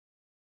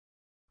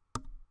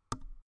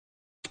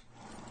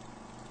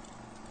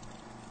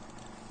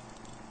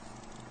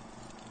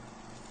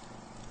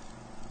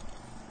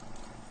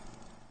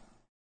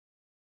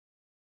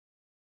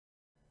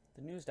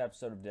newest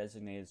episode of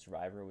Designated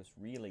Survivor was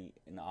really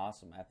an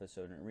awesome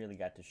episode, and it really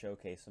got to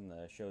showcase some of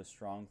the show's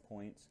strong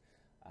points.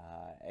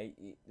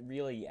 It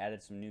really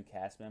added some new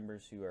cast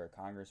members who are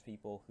Congress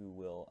people who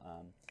will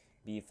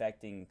be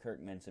affecting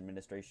Kirkman's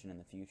administration in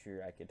the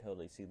future. I could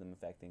totally see them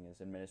affecting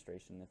his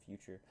administration in the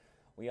future.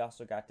 We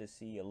also got to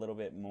see a little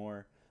bit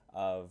more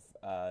of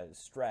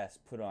stress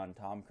put on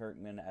Tom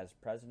Kirkman as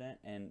president,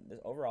 and this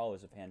overall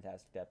was a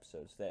fantastic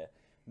episode. So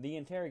the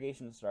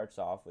interrogation starts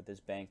off with this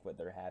banquet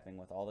they're having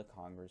with all the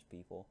Congress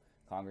people,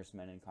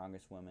 congressmen and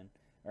congresswomen,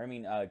 or I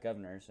mean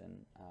governors,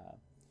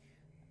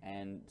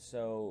 and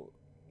so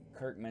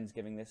Kirkman's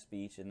giving this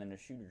speech, and then a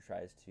shooter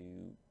tries to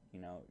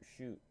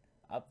shoot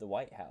up the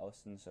White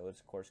House, and so it's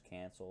of course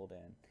canceled,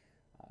 and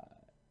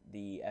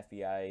the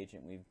FBI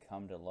agent we've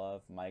come to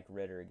love, Mike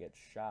Ritter, gets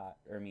shot,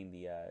 or I mean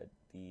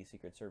the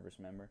Secret Service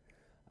member.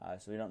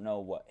 So we don't know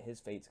what his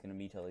fate's going to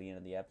be till the end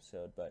of the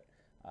episode, but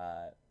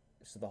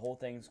so the whole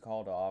thing's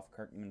called off.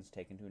 Kirkman's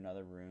taken to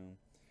another room,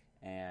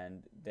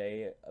 and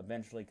they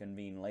eventually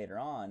convene later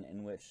on,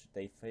 in which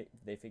they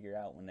figure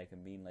out when they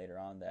convene later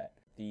on that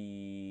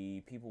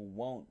the people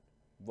won't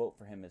vote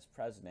for him as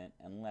president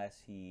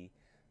unless he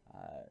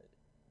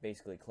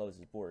basically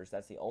closes borders.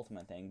 That's the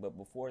ultimate thing. But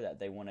before that,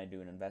 they want to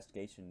do an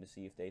investigation to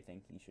see if they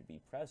think he should be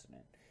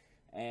president.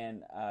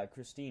 And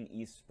Christine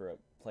Eastbrook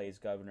plays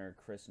Governor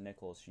Chris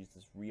Nichols. She's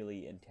this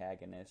really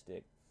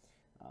antagonistic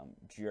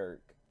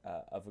jerk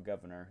of a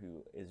governor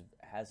who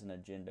has an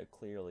agenda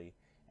clearly,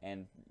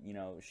 and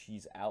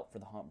she's out for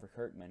the hunt for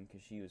Kirkman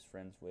because she was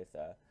friends with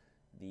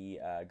the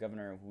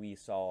governor we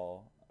saw,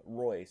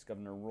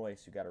 Governor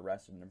Royce, who got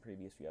arrested in the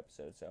previous few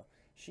episodes. So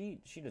she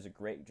does a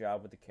great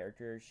job with the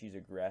character. She's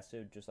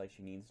aggressive, just like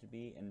she needs to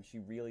be, and she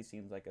really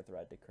seems like a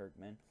threat to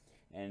Kirkman.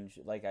 And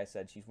like I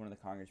said, she's one of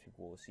the Congress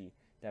people we'll see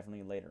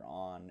definitely later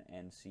on,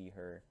 and see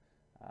her,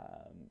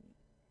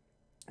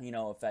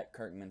 affect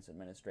Kirkman's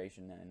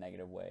administration in a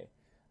negative way.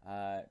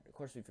 Of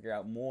course, we figure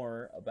out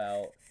more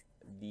about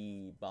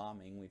the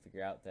bombing. We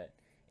figure out that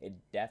it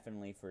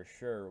definitely, for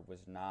sure,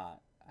 was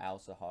not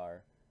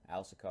Al-Sahar,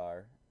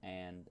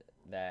 and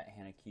that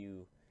Hannah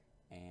Q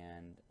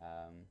and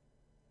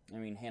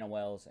Hannah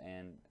Wells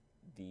and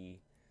the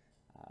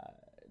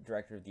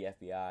director of the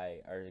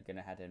FBI are going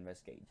to have to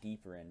investigate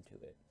deeper into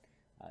it,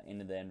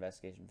 into the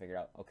investigation, figure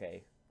out,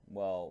 okay,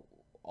 well,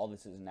 all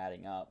this isn't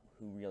adding up.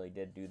 Who really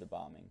did do the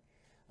bombing?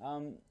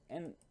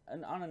 And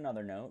on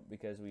another note,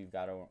 because we've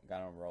got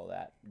over all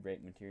that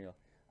great material,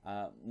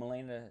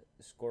 Melena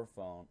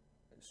Scorfano,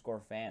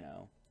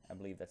 I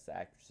believe that's the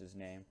actress's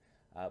name,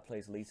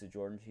 plays Lisa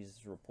Jordan. She's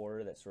this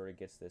reporter that sort of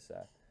gets this,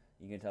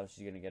 you can tell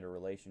she's going to get a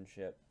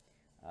relationship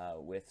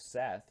with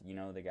Seth,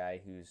 the guy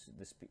who's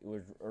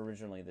was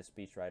originally the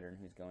speechwriter and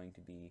who's going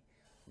to be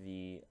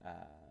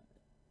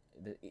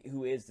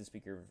who is the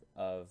speaker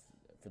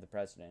for the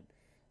president.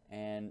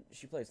 And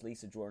she plays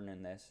Lisa Jordan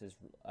in this,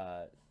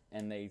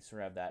 and they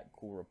sort of have that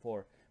cool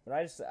rapport. But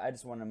I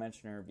just want to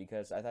mention her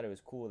because I thought it was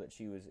cool that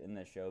she was in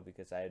this show,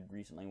 because I had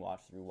recently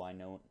watched through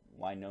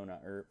Wynonna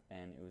Earp,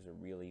 and it was a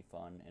really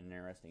fun and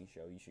interesting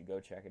show. You should go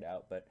check it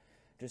out. But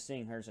just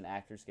seeing her as an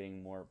actress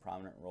getting more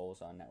prominent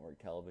roles on network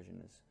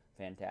television is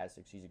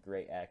fantastic. She's a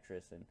great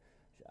actress, and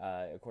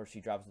of course she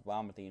drops the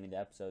bomb at the end of the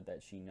episode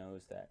that she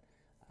knows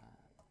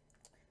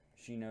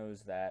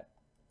that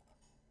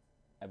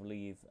I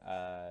believe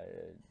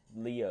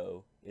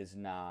Leo is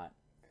not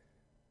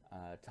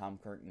Tom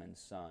Kirkman's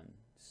son.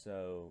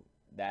 So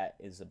that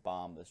is a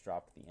bomb that's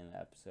dropped at the end of the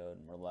episode,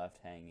 and we're left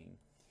hanging.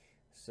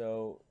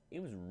 So it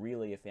was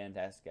really a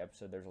fantastic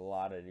episode. There's a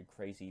lot of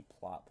crazy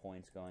plot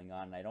points going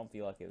on, and I don't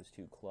feel like it was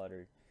too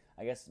cluttered.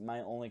 I guess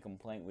my only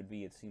complaint would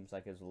be it seems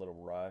like it was a little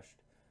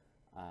rushed.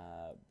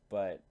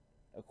 But,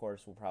 of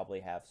course, we'll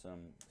probably have some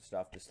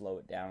stuff to slow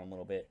it down a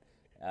little bit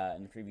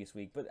in the previous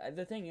week. But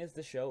the thing is,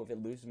 the show, if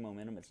it loses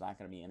momentum, it's not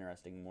going to be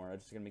interesting anymore.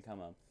 It's going to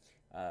become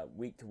a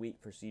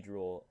week-to-week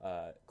procedural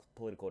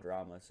political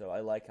drama. So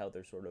I like how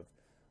they're sort of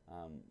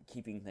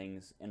keeping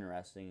things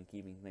interesting and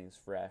keeping things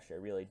fresh. I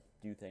really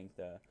do think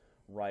the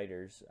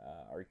writers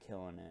are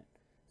killing it.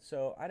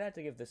 So I'd have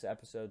to give this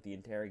episode, The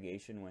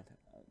Interrogation, with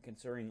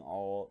considering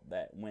all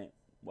that went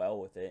well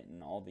with it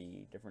and all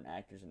the different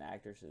actors and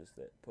actresses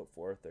that put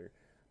forth their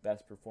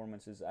best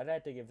performances, I'd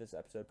have to give this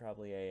episode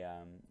probably a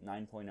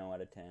 9.0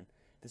 out of 10.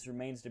 This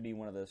remains to be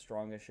one of the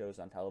strongest shows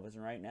on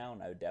television right now,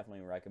 and I would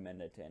definitely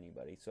recommend it to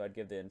anybody. So I'd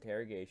give The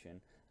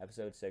Interrogation,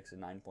 episode 6, a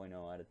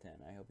 9.0 out of 10.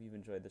 I hope you've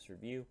enjoyed this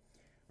review.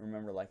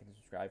 Remember, like and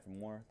subscribe for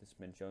more. This has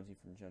been Jonesy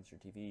from Jonester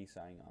TV,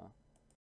 signing off.